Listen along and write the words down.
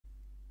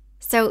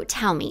So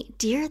tell me,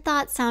 do your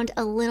thoughts sound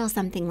a little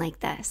something like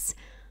this?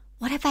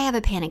 What if I have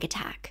a panic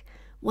attack?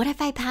 What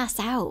if I pass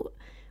out?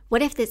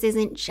 What if this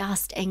isn't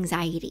just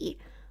anxiety?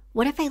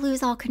 What if I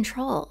lose all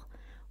control?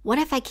 What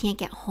if I can't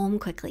get home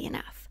quickly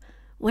enough?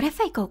 What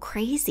if I go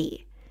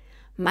crazy?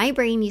 My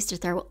brain used to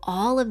throw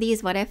all of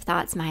these what if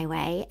thoughts my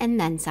way and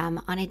then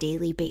some on a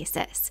daily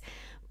basis.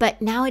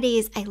 But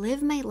nowadays, I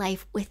live my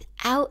life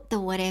without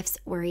the what ifs,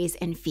 worries,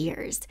 and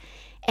fears.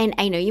 And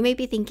I know you might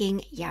be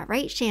thinking, yeah,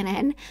 right,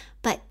 Shannon,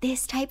 but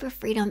this type of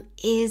freedom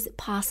is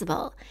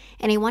possible.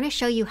 And I want to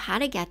show you how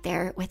to get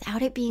there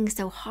without it being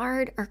so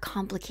hard or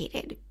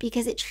complicated,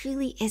 because it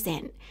truly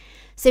isn't.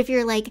 So if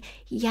you're like,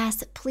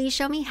 yes, please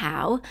show me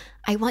how,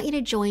 I want you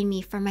to join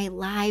me for my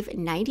live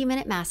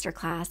 90-minute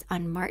masterclass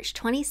on March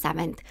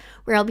 27th,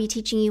 where I'll be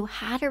teaching you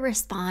how to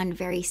respond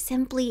very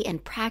simply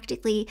and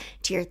practically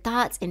to your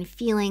thoughts and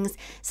feelings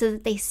so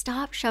that they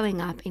stop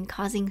showing up and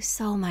causing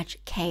so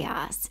much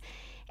chaos.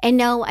 And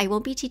no, I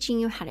won't be teaching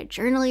you how to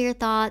journal your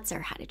thoughts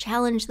or how to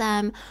challenge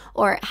them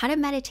or how to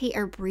meditate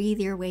or breathe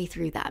your way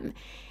through them.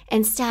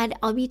 Instead,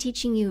 I'll be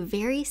teaching you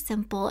very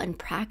simple and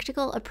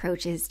practical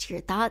approaches to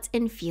your thoughts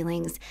and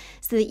feelings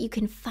so that you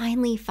can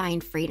finally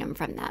find freedom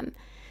from them.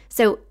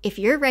 So if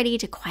you're ready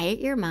to quiet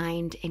your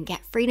mind and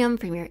get freedom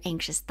from your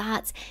anxious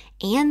thoughts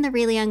and the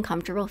really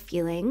uncomfortable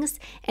feelings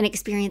and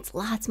experience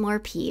lots more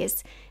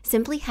peace,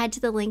 simply head to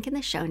the link in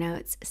the show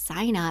notes,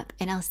 sign up,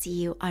 and I'll see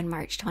you on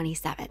March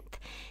 27th.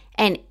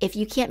 And if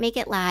you can't make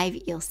it live,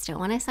 you'll still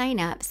want to sign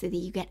up so that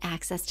you get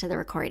access to the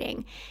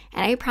recording.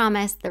 And I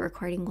promise the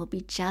recording will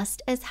be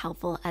just as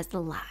helpful as the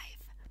live.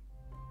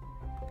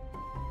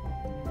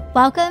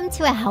 Welcome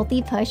to a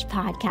Healthy Push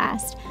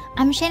podcast.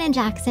 I'm Shannon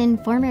Jackson,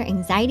 former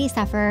anxiety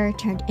sufferer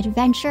turned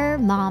adventure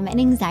mom and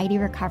anxiety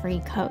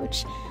recovery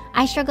coach.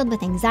 I struggled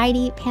with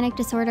anxiety, panic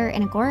disorder,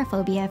 and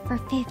agoraphobia for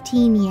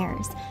 15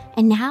 years.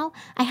 And now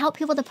I help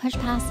people to push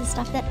past the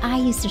stuff that I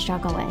used to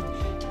struggle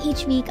with.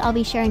 Each week, I'll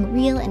be sharing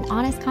real and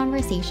honest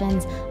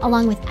conversations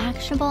along with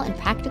actionable and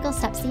practical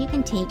steps that you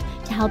can take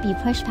to help you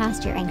push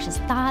past your anxious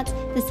thoughts,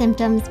 the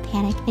symptoms,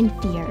 panic, and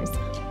fears.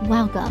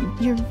 Welcome.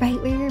 You're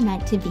right where you're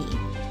meant to be.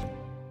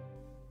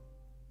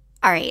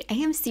 All right, I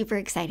am super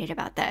excited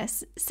about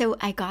this. So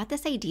I got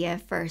this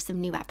idea for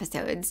some new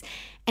episodes,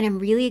 and I'm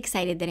really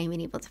excited that I'm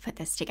able to put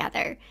this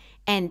together.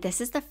 And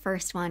this is the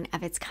first one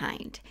of its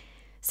kind.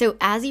 So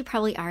as you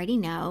probably already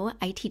know,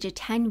 I teach a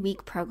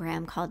 10-week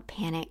program called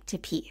Panic to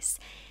Peace.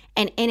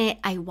 And in it,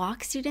 I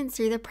walk students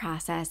through the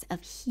process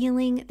of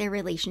healing their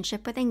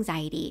relationship with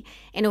anxiety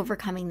and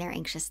overcoming their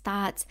anxious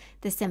thoughts,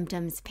 the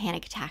symptoms,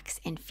 panic attacks,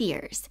 and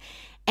fears.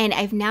 And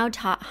I've now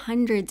taught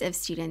hundreds of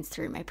students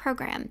through my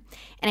program.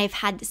 And I've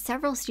had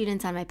several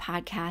students on my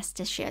podcast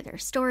to share their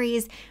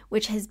stories,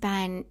 which has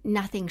been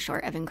nothing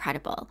short of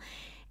incredible.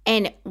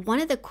 And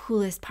one of the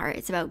coolest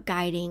parts about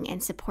guiding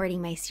and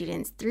supporting my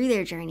students through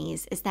their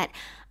journeys is that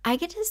I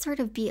get to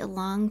sort of be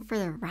along for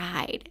the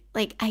ride.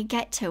 Like I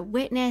get to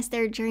witness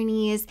their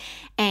journeys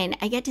and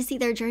I get to see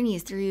their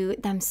journeys through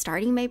them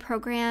starting my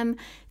program,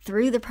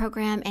 through the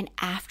program, and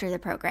after the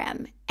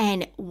program.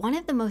 And one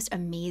of the most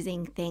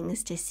amazing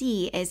things to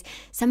see is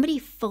somebody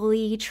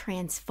fully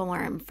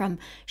transform from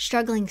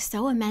struggling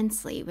so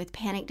immensely with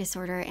panic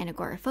disorder and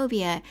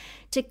agoraphobia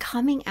to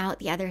coming out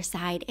the other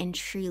side and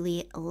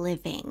truly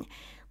living.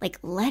 Like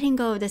letting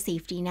go of the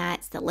safety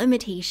nets, the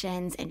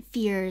limitations and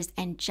fears,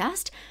 and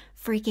just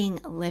freaking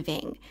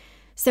living.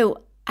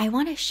 So I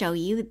want to show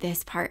you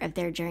this part of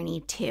their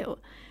journey too.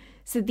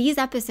 So these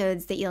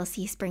episodes that you'll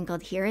see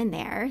sprinkled here and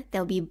there,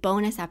 they'll be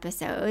bonus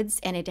episodes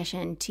in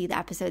addition to the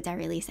episodes I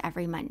release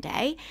every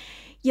Monday.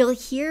 You'll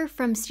hear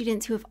from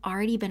students who have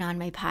already been on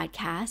my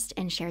podcast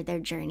and shared their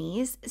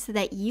journeys so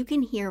that you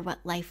can hear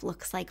what life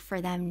looks like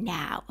for them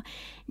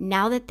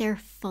now that they're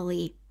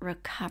fully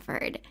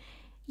recovered.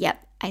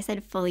 Yep, I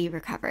said fully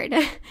recovered.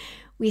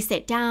 We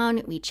sit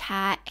down, we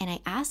chat, and I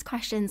ask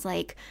questions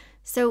like,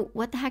 so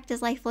what the heck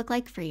does life look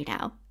like for you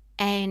now?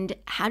 And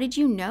how did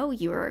you know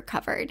you were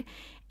recovered?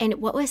 And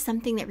what was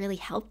something that really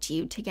helped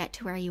you to get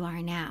to where you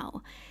are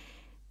now?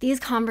 These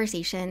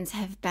conversations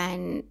have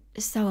been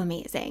so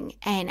amazing,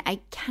 and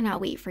I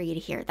cannot wait for you to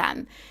hear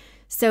them.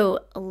 So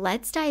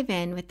let's dive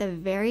in with the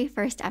very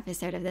first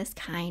episode of this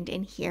kind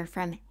and hear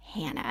from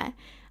Hannah.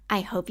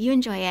 I hope you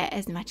enjoy it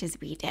as much as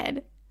we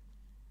did.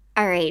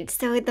 All right,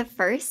 so the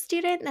first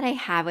student that I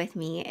have with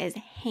me is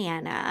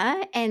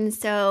Hannah. And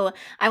so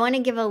I want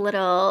to give a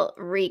little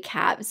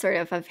recap sort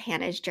of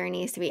Hannah's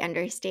journey so we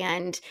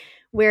understand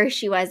where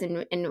she was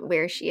and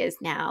where she is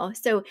now.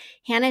 So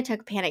Hannah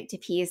took Panic to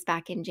Peace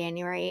back in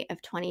January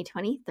of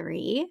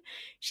 2023.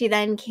 She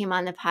then came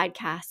on the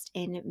podcast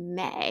in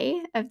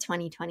May of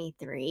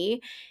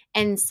 2023.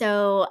 And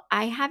so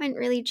I haven't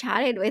really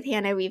chatted with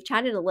Hannah. We've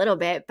chatted a little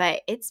bit,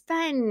 but it's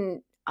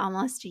been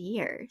almost a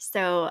year.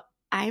 So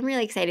I'm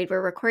really excited.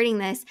 We're recording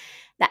this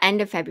the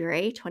end of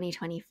February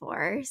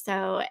 2024.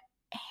 So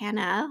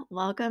Hannah,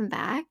 welcome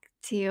back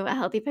to a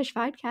Healthy Push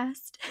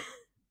podcast.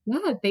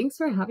 Yeah, thanks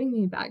for having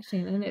me back,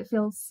 Shannon. It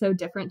feels so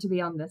different to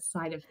be on this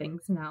side of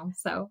things now.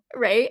 So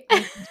Right?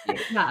 I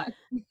appreciate that.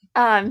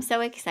 Oh, I'm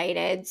so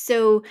excited.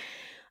 So,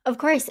 of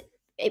course,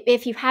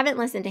 if you haven't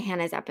listened to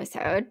Hannah's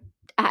episode,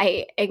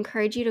 I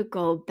encourage you to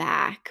go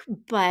back.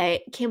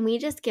 But can we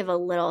just give a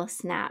little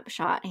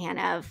snapshot,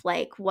 Hannah, of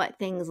like what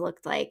things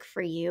looked like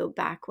for you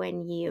back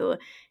when you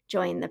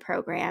joined the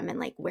program and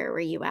like where were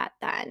you at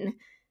then?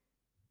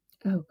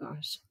 Oh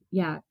gosh.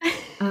 Yeah.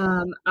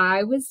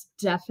 I was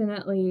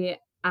definitely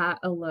at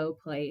a low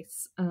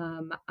place.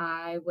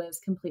 I was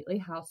completely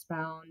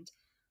housebound.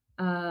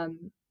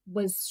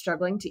 Was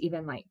struggling to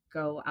even like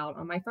go out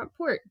on my front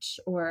porch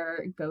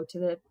or go to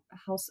the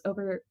house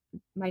over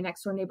my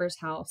next door neighbor's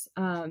house.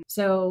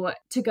 So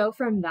to go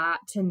from that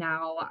to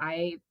now,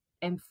 I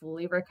am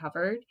fully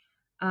recovered.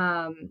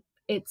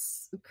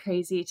 It's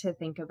crazy to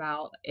think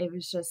about. It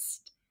was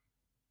just,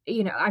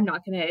 I'm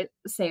not going to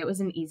say it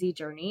was an easy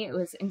journey. It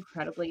was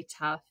incredibly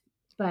tough,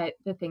 but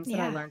the things that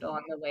I Yeah. learned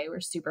along the way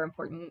were super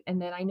important.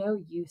 And then I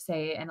know you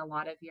say in a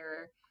lot of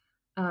your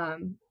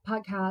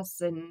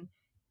podcasts and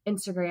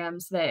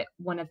Instagrams that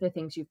one of the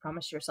things you've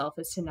promised yourself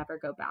is to never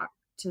go back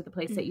to the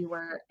place that Mm. you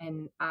were.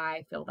 And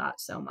I feel that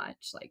so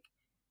much. Like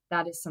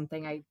that is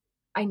something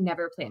I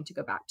never plan to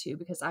go back to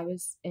because I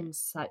was in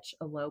such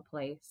a low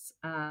place.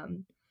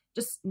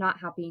 Just not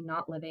happy,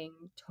 not living,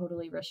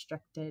 totally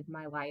restricted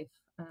my life.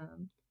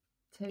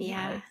 So yeah,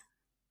 Yeah. it's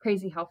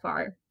crazy how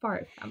far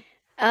I've come.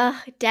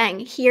 Oh, dang.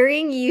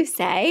 Hearing you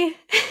say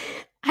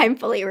I'm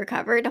fully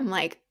recovered, I'm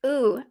like,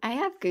 ooh, I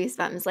have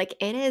goosebumps. Like,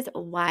 it is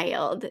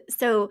wild.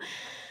 So,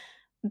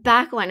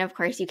 back when, of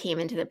course, you came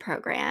into the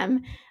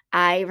program,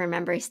 I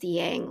remember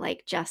seeing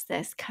like just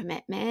this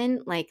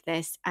commitment, like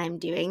this, I'm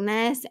doing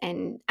this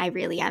and I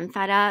really am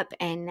fed up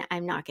and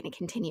I'm not going to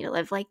continue to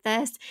live like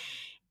this.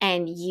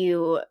 And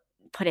you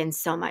put in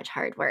so much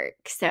hard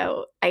work.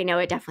 So, I know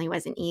it definitely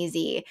wasn't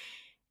easy.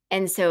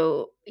 And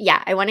so,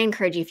 yeah, I want to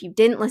encourage you if you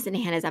didn't listen to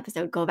Hannah's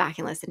episode, go back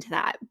and listen to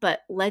that.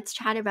 But let's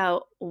chat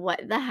about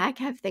what the heck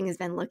have things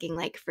been looking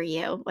like for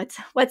you?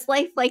 What's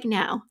life like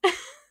now?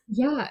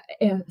 Yeah,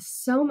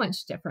 so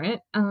much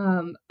different.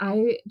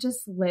 I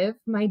just live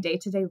my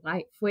day-to-day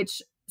life,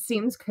 which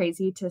seems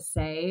crazy to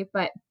say,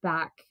 but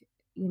back,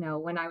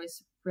 when I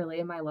was really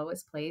in my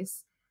lowest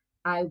place,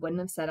 I wouldn't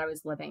have said I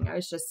was living. I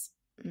was just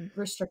Mm,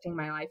 restricting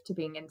my life to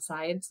being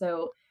inside.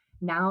 So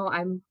now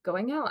I'm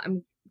going out.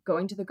 I'm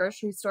going to the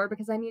grocery store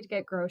because I need to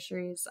get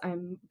groceries.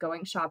 I'm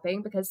going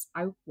shopping because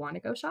I want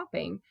to go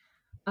shopping.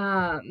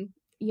 um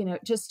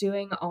just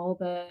doing all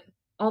the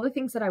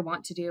things that I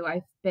want to do.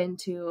 I've been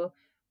to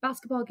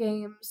basketball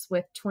games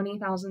with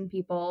 20,000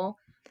 people.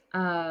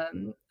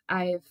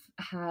 I've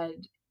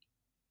had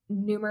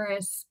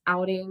numerous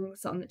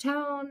outings on the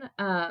town.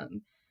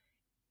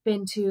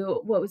 Been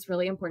to What was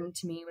really important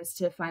to me was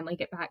to finally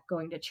get back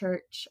going to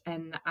church,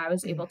 and I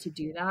was mm. able to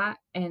do that,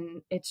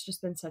 and it's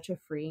just been such a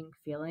freeing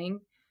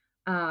feeling.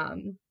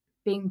 um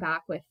Being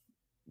back with,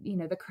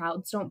 the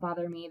crowds don't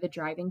bother me, the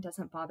driving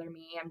doesn't bother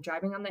me. I'm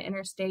driving on the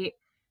interstate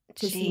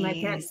to see my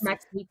parents Jeez.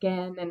 next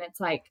weekend, and it's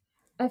like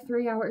a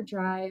 3-hour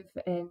drive,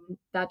 and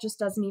that just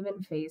doesn't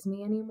even phase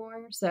me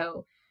anymore.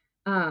 So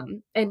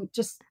and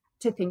just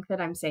to think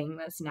that I'm saying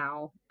this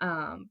now,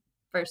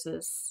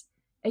 versus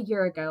a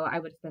year ago, I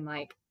would have been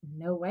like,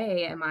 no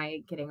way am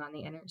I getting on the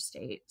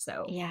interstate.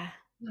 So Yeah.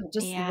 yeah,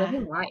 just Yeah.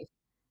 living life.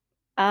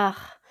 Ugh.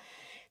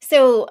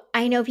 So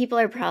I know people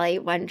are probably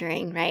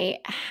wondering, right?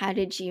 How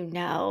did you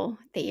know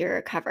that you're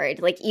recovered?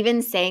 Like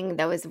even saying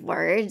those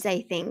words,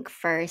 I think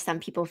for some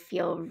people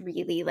feel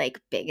really like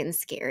big and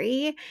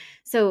scary.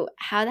 So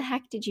how the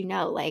heck did you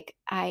know? Like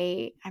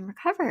I'm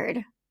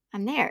recovered.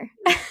 I'm there.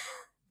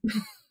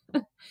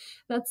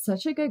 That's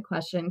such a good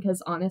question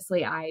because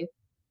honestly, I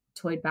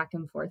toyed back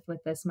and forth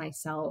with this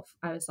myself.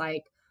 I was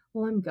like,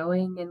 well, I'm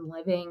going and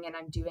living and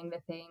I'm doing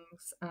the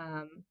things,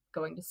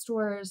 going to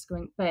stores,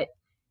 but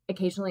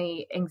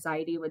occasionally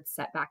anxiety would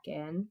set back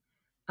in.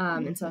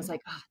 And so I was Mhm.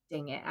 like, oh,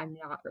 dang it, I'm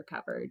not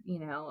recovered.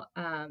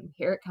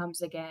 Here it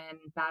comes again,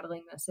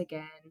 battling this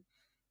again.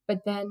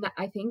 But then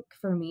I think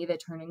for me, the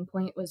turning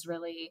point was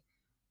really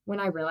when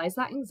I realized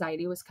that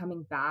anxiety was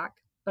coming back,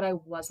 but I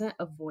wasn't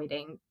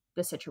avoiding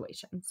the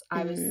situations.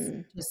 I was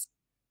Mm, just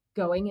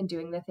going and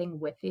doing the thing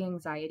with the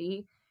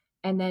anxiety,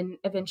 and then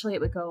eventually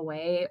it would go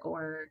away,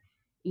 or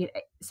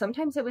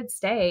sometimes it would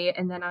stay,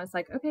 and then I was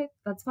like, okay,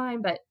 that's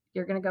fine, but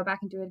you're going to go back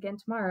and do it again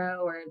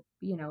tomorrow, or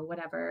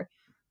whatever.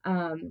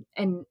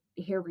 And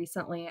here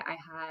recently I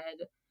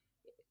had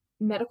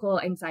medical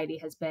anxiety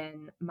has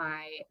been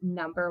my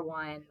number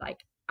one,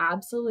 like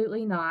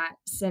absolutely not,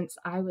 since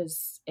I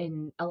was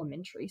in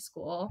elementary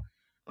school.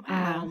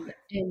 wow.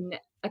 And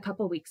a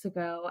couple weeks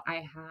ago, I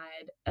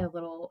had a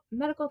little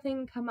medical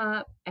thing come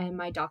up, and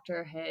my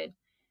doctor had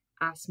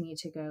asked me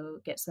to go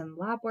get some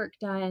lab work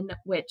done,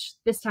 which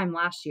this time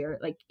last year,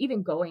 like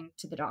even going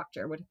to the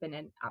doctor would have been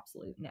an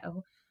absolute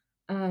no.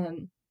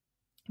 Um,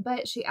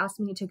 but she asked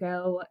me to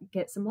go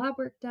get some lab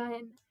work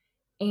done.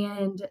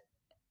 And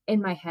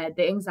in my head,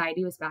 the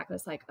anxiety was back. I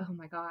was like, oh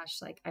my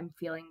gosh, like I'm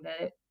feeling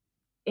the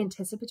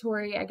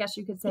anticipatory, I guess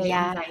you could say,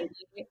 Yeah.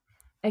 anxiety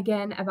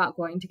again about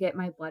going to get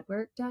my blood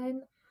work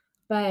done.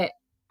 But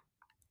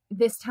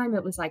this time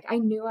it was like I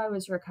knew I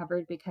was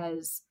recovered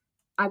because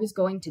I was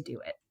going to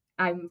do it.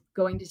 I'm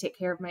going to take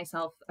care of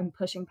myself. I'm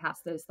pushing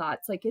past those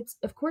thoughts. Like it's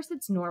of course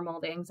it's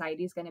normal. The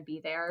anxiety is going to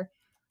be there.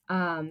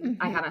 I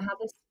Hmm. haven't had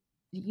this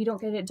you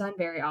don't get it done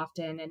very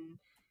often, and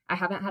I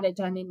haven't had it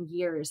done in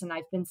years, and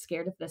I've been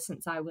scared of this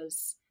since I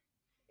was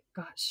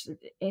gosh,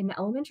 in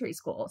elementary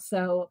school.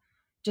 So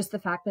just the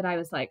fact that I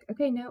was like,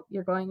 okay, no,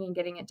 you're going and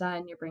getting it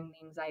done. You're bringing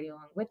the anxiety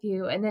along with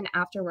you. And then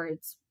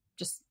afterwards,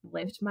 just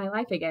lived my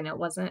life again. It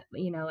wasn't,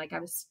 like I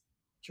was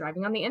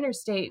driving on the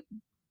interstate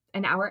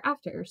an hour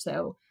after.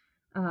 So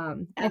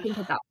I think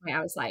at Oh, that point,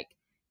 I was like,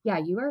 yeah,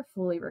 you are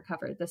fully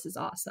recovered. This is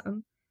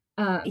awesome.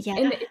 yeah.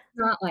 And it's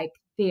not like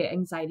the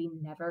anxiety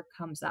never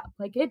comes up.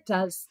 Like it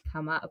does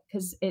come up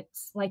because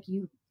it's like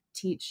you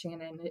teach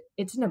Shannon,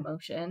 it's an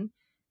emotion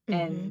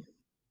Hmm. and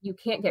you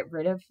can't get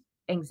rid of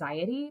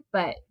anxiety,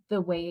 but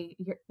the way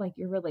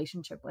your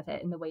relationship with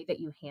it and the way that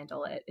you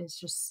handle it is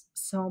just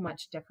so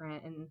much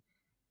different and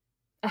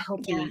a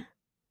Yeah.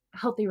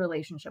 healthy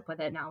relationship with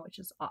it now, which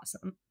is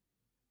awesome.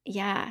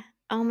 Yeah.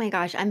 Oh my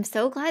gosh, I'm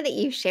so glad that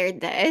you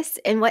shared this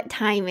and what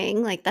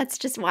timing. Like, that's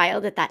just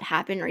wild that that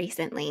happened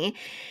recently.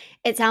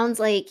 It sounds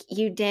like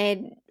you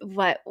did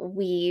what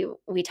we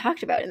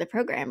talked about in the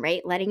program,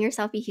 right? Letting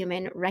yourself be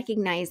human,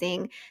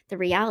 recognizing the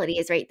reality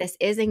is, right? This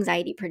is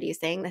anxiety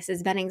producing. This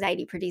has been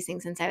anxiety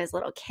producing since I was a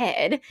little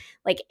kid.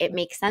 Like, it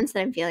makes sense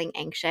that I'm feeling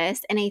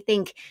anxious. And I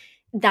think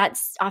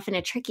that's often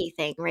a tricky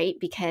thing, right?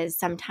 Because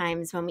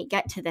sometimes when we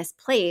get to this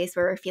place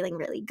where we're feeling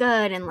really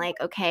good and like,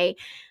 okay,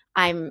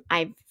 I'm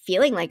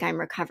feeling like I'm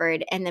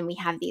recovered, and then we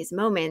have these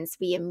moments,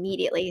 we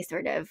immediately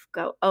sort of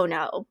go, "Oh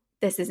no,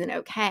 this isn't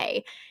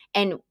okay."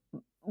 And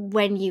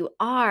when you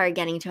are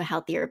getting to a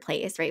healthier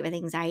place, right, with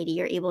anxiety,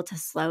 you're able to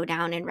slow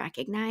down and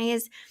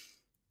recognize,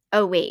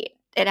 oh, wait,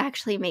 it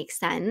actually makes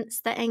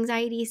sense that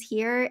anxiety is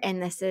here.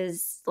 And this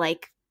is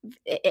like,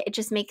 it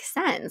just makes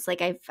sense.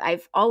 Like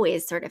I've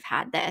always sort of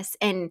had this.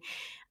 And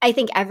I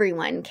think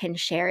everyone can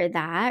share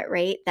that,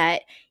 right?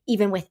 That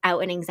even without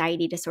an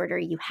anxiety disorder,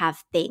 you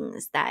have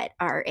things that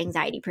are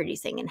anxiety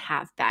producing and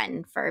have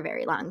been for a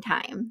very long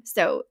time.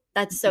 So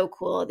that's so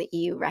cool that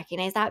you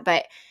recognize that.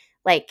 But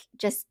like,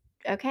 just,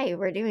 okay,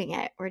 we're doing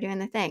it. We're doing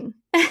the thing.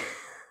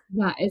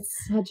 Yeah,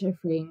 it's such a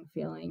freeing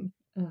feeling.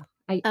 Ugh,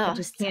 I Oh,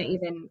 just can't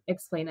even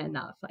explain it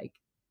enough. Like,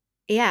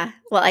 yeah,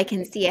 well, I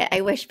can like, see it.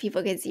 I wish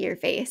people could see your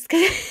face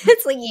because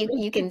it's like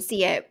you can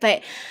see it,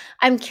 but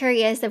I'm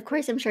curious, of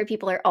course, I'm sure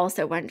people are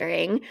also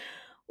wondering,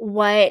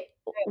 what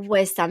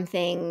was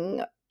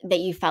something that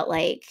you felt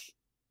like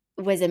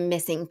was a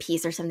missing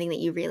piece or something that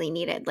you really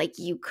needed? Like,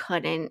 you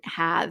couldn't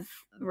have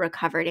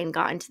recovered and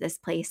gotten to this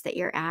place that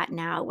you're at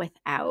now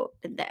without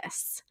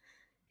this?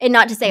 And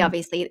not to say, mm,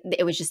 obviously,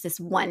 it was just this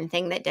one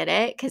thing that did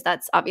it, because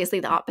that's obviously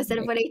the opposite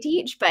of right. what I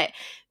teach, but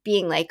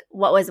being like,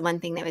 what was one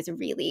thing that was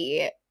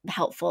really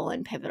helpful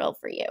and pivotal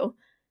for you?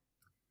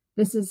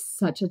 This is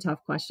such a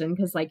tough question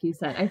because, like you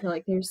said, I feel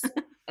like there's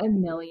a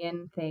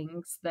million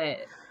things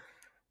that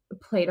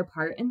played a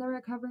part in the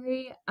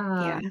recovery.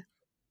 Yeah.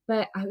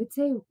 But I would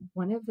say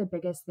one of the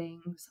biggest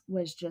things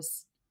was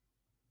just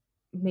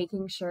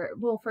making sure,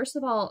 well, first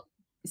of all,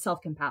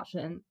 self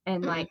compassion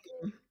and like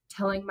Mhm.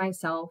 telling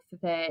myself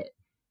that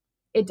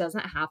it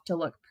doesn't have to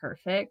look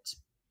perfect,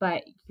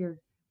 but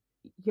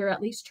you're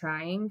at least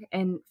trying.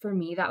 And for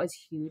me, that was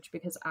huge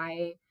because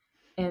I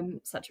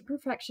am such a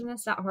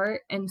perfectionist at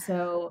heart. And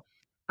so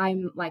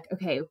I'm like,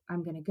 okay,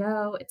 I'm going to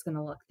go, it's going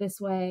to look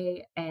this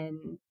way,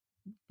 and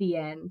the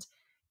end.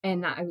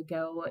 And I would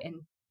go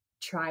and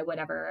try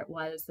whatever it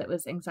was that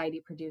was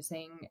anxiety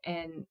producing,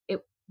 and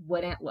it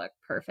wouldn't look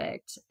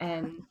perfect.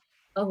 And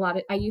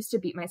I used to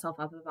beat myself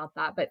up about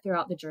that, but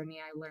throughout the journey,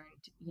 I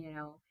learned,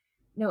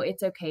 no,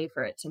 it's okay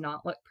for it to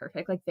not look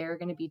perfect. Like there are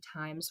going to be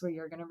times where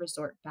you're going to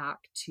resort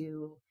back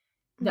to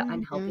the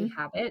unhealthy Mhm.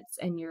 habits,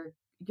 and you're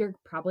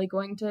probably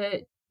going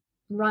to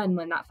run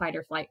when that fight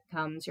or flight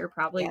comes. You're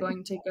probably Yeah.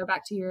 going to go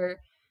back to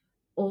your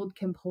old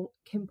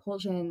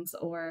compulsions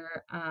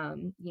or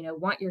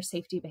want your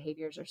safety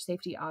behaviors or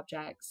safety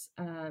objects.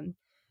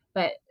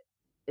 But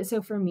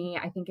so for me,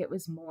 I think it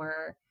was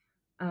more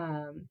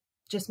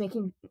just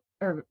making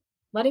or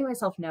letting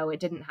myself know it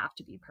didn't have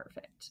to be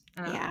perfect.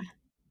 Yeah.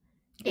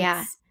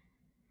 Yeah. It's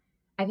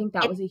I think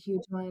that It was a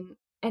huge one.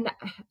 And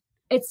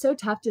it's so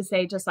tough to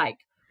say just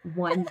like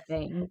one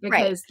thing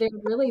right. because there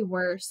really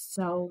were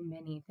so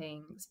many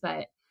things,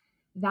 but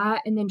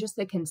that and then just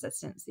the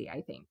consistency,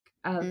 I think,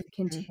 of Mhm.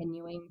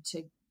 continuing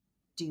to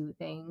do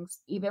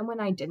things even when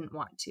I didn't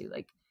want to.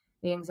 Like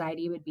the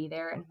anxiety would be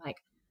there and I'm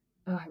like,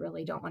 oh, I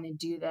really don't want to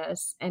do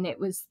this. And it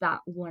was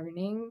that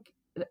learning,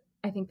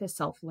 I think the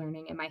self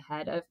learning in my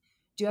head of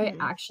do I Mhm.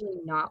 actually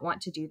not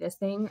want to do this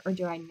thing or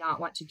do I not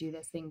want to do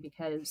this thing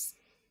because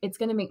it's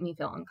going to make me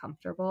feel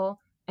uncomfortable.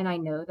 And I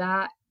know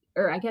that,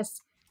 or I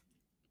guess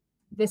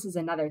this is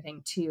another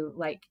thing too.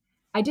 Like,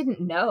 I didn't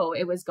know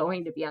it was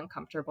going to be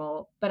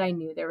uncomfortable, but I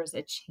knew there was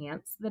a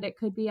chance that it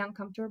could be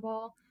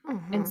uncomfortable.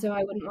 And Mhm. so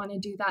I wouldn't want to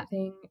do that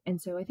thing.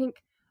 And so I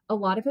think a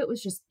lot of it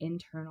was just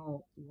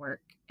internal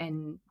work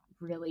and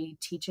really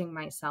teaching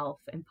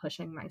myself and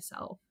pushing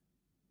myself.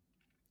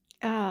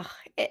 Oh,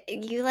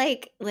 you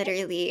like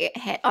literally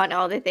hit on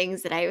all the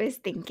things that I was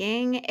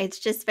thinking. It's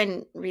just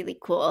been really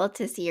cool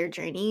to see your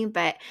journey,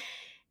 but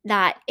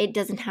that it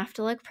doesn't have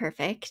to look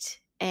perfect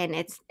and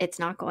it's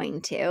not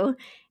going to.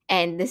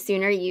 And the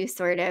sooner you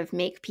sort of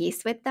make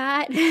peace with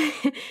that,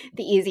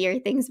 the easier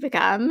things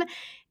become.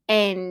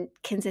 And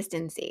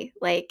consistency,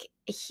 like,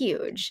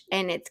 huge,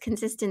 and it's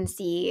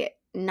consistency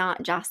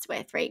not just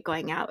with, right,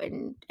 going out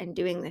and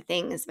doing the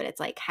things, but it's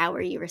like, how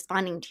are you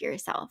responding to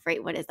yourself,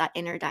 right? What is that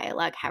inner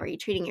dialogue? How are you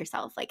treating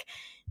yourself? Like,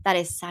 that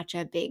is such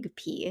a big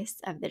piece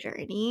of the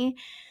journey.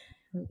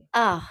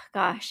 Oh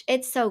gosh,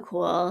 it's so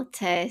cool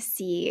to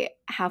see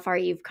how far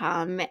you've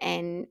come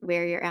and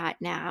where you're at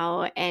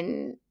now,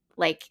 and,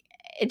 like,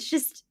 it's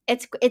just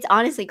it's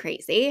honestly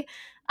crazy.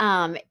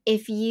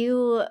 If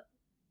you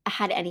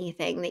had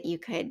anything that you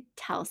could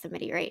tell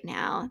somebody right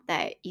now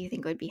that you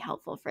think would be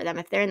helpful for them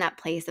if they're in that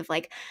place of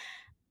like,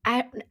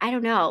 I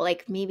don't know,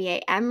 like maybe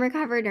I am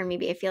recovered or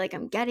maybe I feel like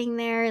I'm getting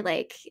there,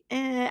 like,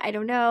 I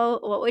don't know,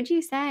 what would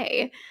you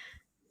say?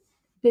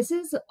 This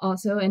is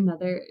also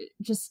another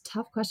just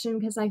tough question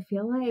because I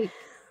feel like,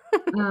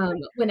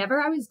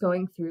 whenever I was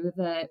going through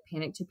the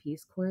Panic to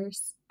Peace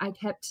course, I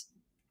kept,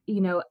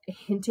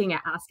 hinting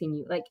at asking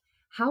you, like,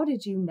 "How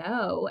did you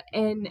know?"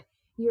 And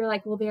you're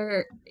like, "Well,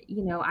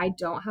 I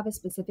don't have a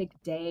specific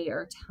day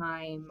or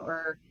time,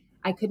 or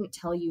I couldn't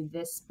tell you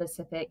this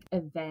specific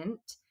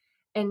event."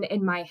 And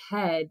in my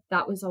head,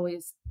 that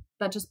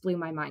just blew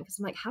my mind because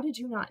I'm like, "How did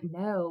you not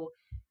know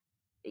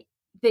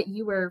that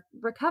you were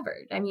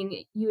recovered?" I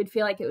mean, you would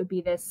feel like it would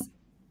be this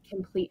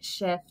complete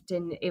shift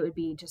and it would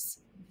be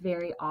just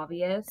very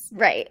obvious.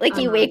 Right, like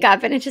you wake Um,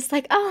 up and it's just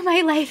like, oh,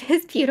 my life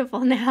is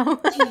beautiful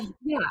now.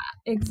 yeah,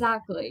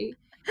 exactly.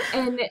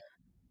 And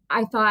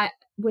I thought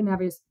when I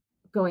was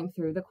going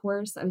through the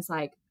course, I was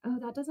like, "Oh,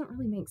 that doesn't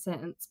really make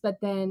sense."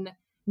 But then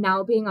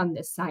now being on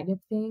this side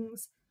of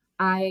things,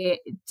 I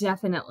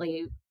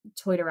definitely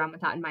toyed around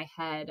with that in my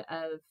head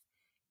of,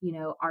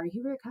 are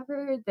you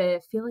recovered?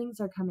 The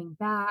feelings are coming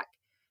back.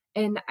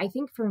 And I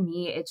think for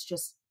me, it's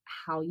just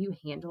how you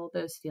handle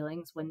those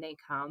feelings when they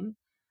come.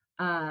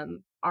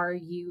 Are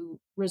you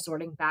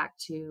resorting back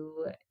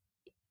to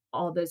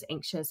all those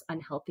anxious,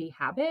 unhealthy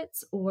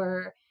habits,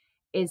 or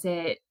is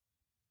it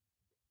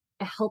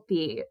a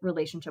healthy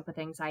relationship with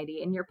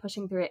anxiety and you're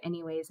pushing through it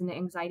anyways and the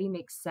anxiety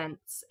makes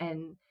sense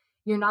and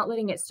you're not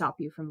letting it stop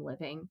you from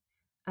living,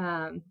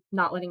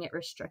 not letting it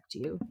restrict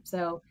you?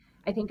 So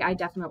I think I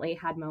definitely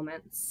had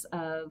moments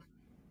of,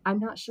 I'm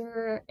not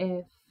sure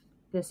if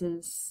this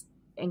is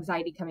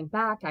anxiety coming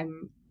back,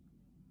 I'm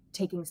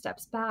taking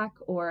steps back,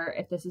 or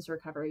if this is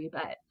recovery.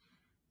 But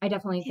I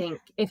definitely think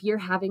if you're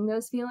having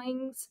those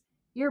feelings,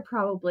 you're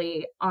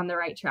probably on the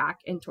right track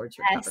and towards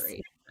Yes.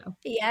 recovery. So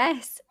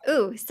Yes.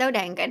 Ooh, so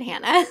dang good,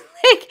 Hannah.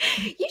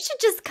 Like, you should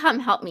just come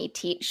help me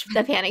teach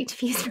the Panic to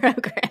Peace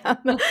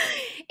program.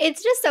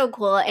 It's just so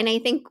cool, and I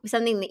think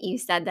something that you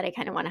said that I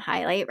kinda wanna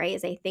highlight, right,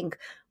 is I think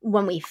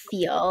when we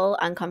feel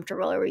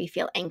uncomfortable or we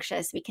feel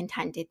anxious, we can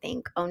tend to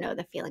think, "Oh, no,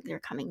 the feelings are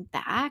coming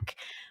back."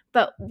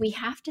 But we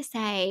have to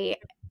say,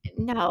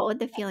 "No,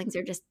 the feelings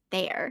are just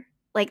there."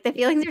 Like, the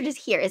feelings are just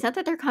here. It's not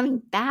that they're coming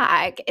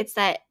back, it's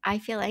that I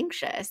feel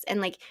anxious,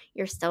 and, like,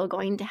 you're still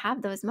going to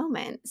have those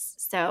moments.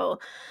 So,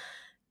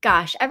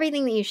 gosh,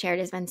 everything that you shared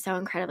has been so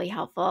incredibly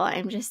helpful.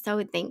 I'm just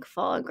so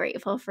thankful and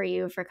grateful for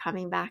you for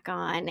coming back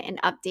on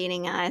and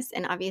updating us,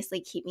 and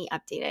obviously keep me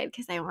updated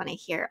because I want to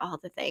hear all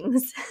the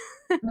things.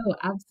 oh,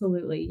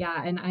 absolutely.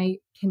 Yeah, and I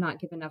cannot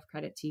give enough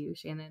credit to you,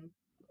 Shannon.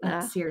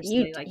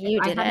 Seriously, like, if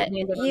You I did hadn't it.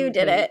 landed on You your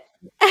did feet. it.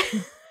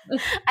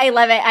 I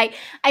love it.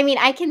 I mean,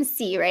 I can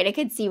see, right? I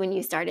could see when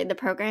you started the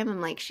program, I'm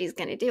like, she's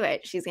gonna do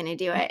it. She's gonna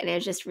do it. And it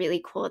was just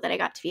really cool that I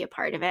got to be a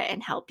part of it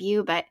and help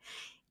you. But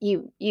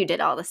you did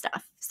all the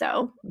stuff.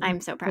 So I'm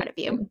so proud Thank of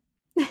you.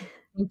 you.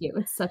 Thank you.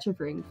 It's such a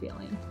freeing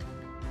feeling.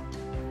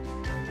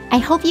 I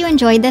hope you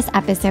enjoyed this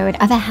episode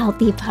of A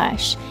Healthy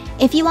Push.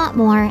 If you want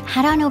more,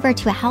 head on over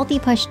to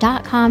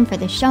ahealthypush.com for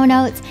the show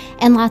notes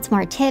and lots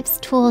more tips,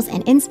 tools,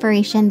 and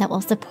inspiration that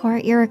will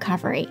support your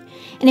recovery.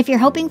 And if you're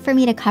hoping for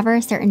me to cover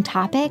a certain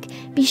topic,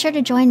 be sure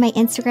to join my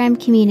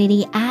Instagram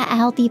community at A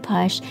Healthy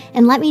Push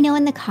and let me know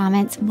in the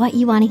comments what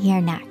you want to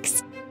hear next.